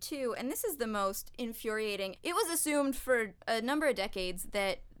 92, and this is the most infuriating, it was assumed for a number of decades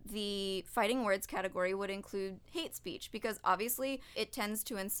that the fighting words category would include hate speech because obviously it tends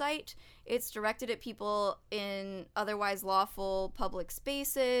to incite, it's directed at people in otherwise lawful public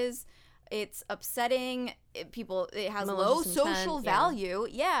spaces, it's upsetting, it has low social value,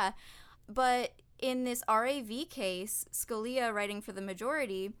 yeah. But in this RAV case, Scalia, writing for the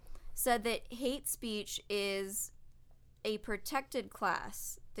majority, said that hate speech is a protected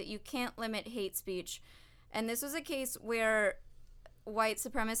class, that you can't limit hate speech. And this was a case where white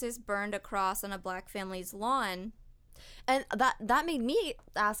supremacists burned a cross on a black family's lawn. And that made me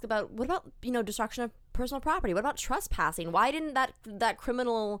ask about, what about, destruction of personal property? What about trespassing? Why didn't that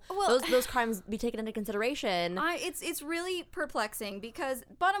criminal, those crimes be taken into consideration? It's really perplexing because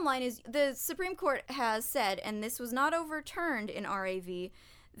bottom line is the Supreme Court has said, and this was not overturned in RAV,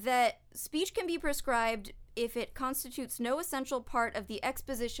 that speech can be prescribed if it constitutes no essential part of the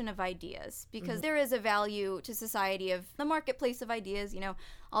exposition of ideas, because there is a value to society of the marketplace of ideas,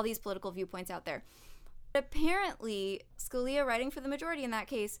 all these political viewpoints out there. Apparently, Scalia, writing for the majority in that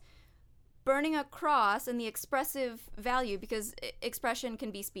case, burning a cross and the expressive value, because expression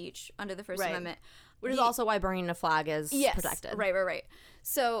can be speech under the First Amendment. Which is also why burning a flag is protected. Right.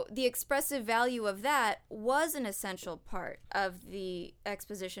 So the expressive value of that was an essential part of the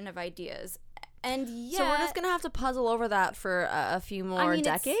exposition of ideas. And so we're just going to have to puzzle over that for a few more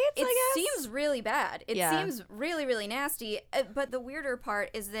decades, I guess? It seems really bad. It seems really, really nasty. But the weirder part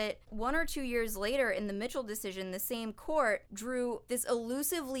is that 1 or 2 years later in the Mitchell decision, the same court drew this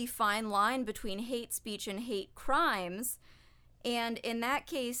elusively fine line between hate speech and hate crimes. And in that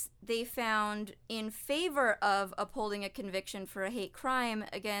case, they found in favor of upholding a conviction for a hate crime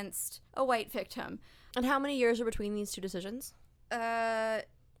against a white victim. And how many years are between these two decisions?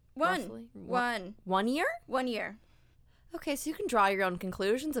 One. 1 year? 1 year. Okay, so you can draw your own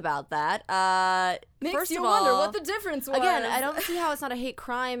conclusions about that. Makes first you of all, wonder what the difference was. Again, I don't see how it's not a hate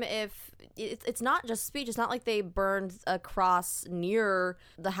crime if it's not just speech. It's not like they burned a cross near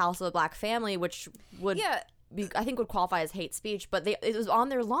the house of a black family, which would I think would qualify as hate speech, but it was on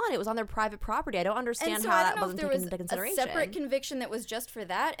their lawn. It was on their private property. I don't understand how that wasn't taken into consideration. A separate conviction that was just for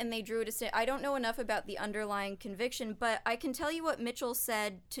that, and they drew it a I don't know enough about the underlying conviction, but I can tell you what Mitchell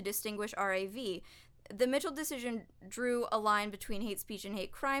said to distinguish RAV. The Mitchell decision drew a line between hate speech and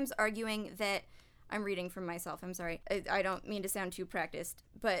hate crimes, arguing that, I'm reading from myself, I'm sorry, I don't mean to sound too practiced,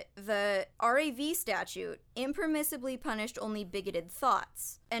 but the RAV statute impermissibly punished only bigoted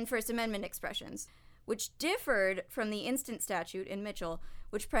thoughts and First Amendment expressions, which differed from the instant statute in Mitchell,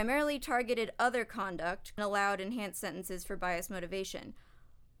 which primarily targeted other conduct and allowed enhanced sentences for biased motivation.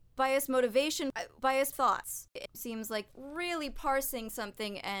 Biased motivation, biased thoughts. It seems like really parsing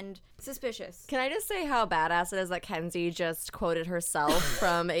something and suspicious. Can I just say how badass it is that Kenzie just quoted herself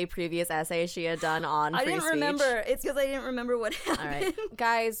from a previous essay she had done on free speech? I didn't remember. It's because I didn't remember what happened. All right.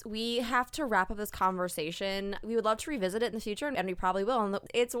 Guys, we have to wrap up this conversation. We would love to revisit it in the future, and we probably will. And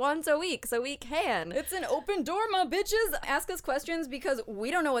it's once a week, so we can. It's an open door, my bitches. Ask us questions because we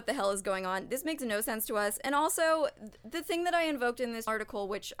don't know what the hell is going on. This makes no sense to us. And also, the thing that I invoked in this article,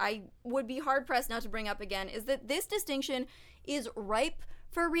 which I would be hard-pressed not to bring up again, is that this distinction is ripe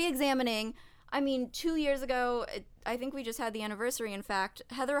for re-examining. I mean, 2 years ago, I think we just had the anniversary, in fact,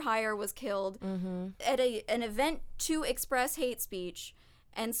 Heather Heyer was killed at an event to express hate speech.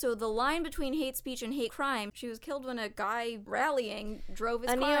 And so the line between hate speech and hate crime, she was killed when a guy rallying drove his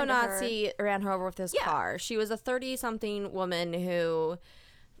car into her. A neo-Nazi ran her over with his car. She was a 30-something woman who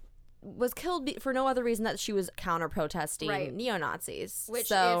was killed for no other reason that she was counter-protesting neo-Nazis. Which,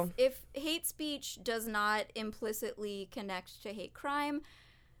 so, if hate speech does not implicitly connect to hate crime,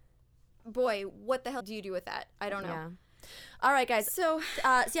 boy, what the hell do you do with that? I don't know. Yeah. All right, guys. So,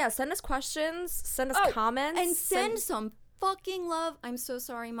 send us questions, send us comments. And send some fucking love. I'm so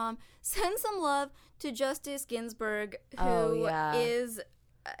sorry, Mom. Send some love to Justice Ginsburg, who is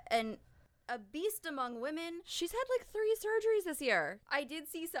a beast among women. She's had like 3 surgeries this year. I did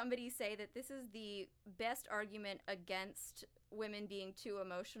see somebody say that this is the best argument against women being too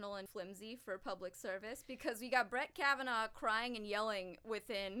emotional and flimsy for public service, because we got Brett Kavanaugh crying and yelling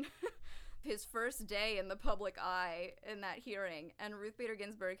within his first day in the public eye in that hearing, and Ruth Bader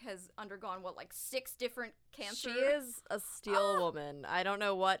Ginsburg has undergone, 6 different cancers? She is a steel woman. I don't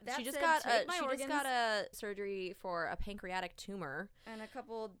know what. That She just said, got take my organs. a surgery for a pancreatic tumor. And a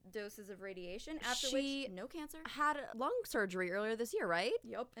couple doses of radiation, after She which, no cancer. Had lung surgery earlier this year, right?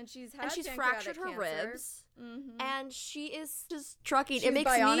 Yep. And she's fractured her cancer. ribs. Mm-hmm. And she is just trucking. She's It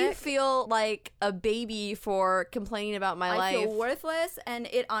makes me bionic. feel like a baby for complaining about my life. I feel worthless, and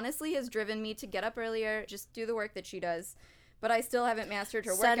it honestly has driven me to get up earlier, just do the work that she does. But I still haven't mastered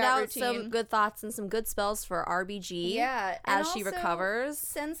her Send workout out routine. some good thoughts and some good spells for RBG. Yeah, and as she also recovers.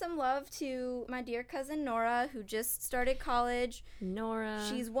 Send some love to my dear cousin Nora, who just started college. Nora,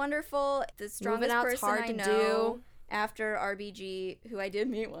 She's wonderful. The strongest out's person hard I to know do. after RBG, who I did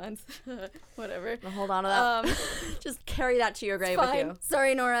meet once. Whatever. Well, hold on to that. Just carry that to your grave with you.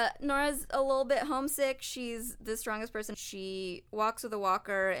 Sorry, Nora. Nora's a little bit homesick. She's the strongest person. She walks with a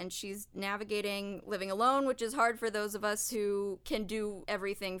walker, and she's navigating living alone, which is hard for those of us who can do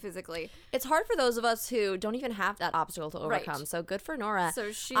everything physically. It's hard for those of us who don't even have that obstacle to overcome. Right. So good for Nora.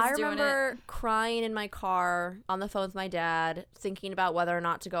 So she's I doing remember crying in my car on the phone with my dad, thinking about whether or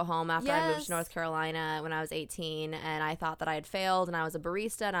not to go home after I moved Yes. to North Carolina when I was 18. And I thought that I had failed, and I was a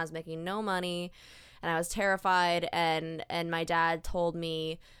barista, and I was making no money, and I was terrified. And my dad told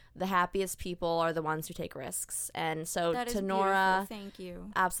me the happiest people are the ones who take risks. And so That is to Nora, beautiful. Thank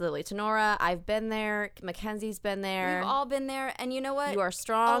you. absolutely. To Nora, I've been there. Mackenzie's been there. We've all been there, and you know what? You are a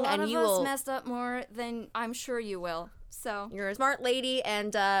strong, lot and of you us will. messed up more than I'm sure you will. So You're a smart lady,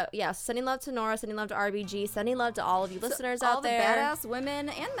 and sending love to Nora, sending love to RBG, sending love to all of you listeners all out the there. badass women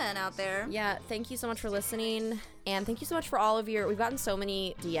and men out there. Yeah, thank you so much for listening, and thank you so much for all of we've gotten so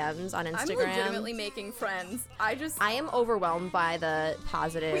many DMs on I'm Instagram. legitimately making friends. I am overwhelmed by the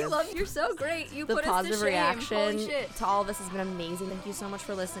positive. We love you. You're so great. You the put us positive to shame. reaction Holy shit. to all of this has been amazing. Thank you so much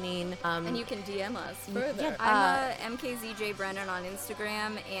for listening. And you can DM us further. yeah, I'm MKZJ Brennan on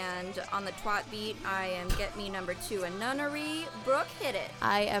Instagram, and on the twat beat, I am Get Me Number 2 a Nunnery. Brooke, hit it.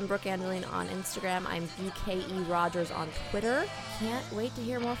 I am Brooke Angeline on Instagram. I'm BKE Rogers on Twitter. Can't wait to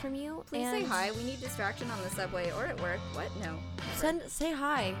hear more from you. Please say hi. We need distraction on the subway or at work. What? No. Say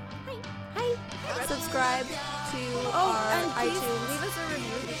hi. Hi. Subscribe to and our please iTunes. leave us a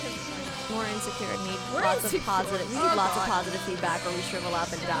review because More insecure. We're Lots insecure. of positive. We Oh, need lots God. of positive feedback, or we shrivel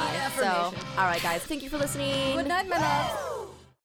up and die. So, affirmation. all right, guys. Thank you for listening. good night, my loves.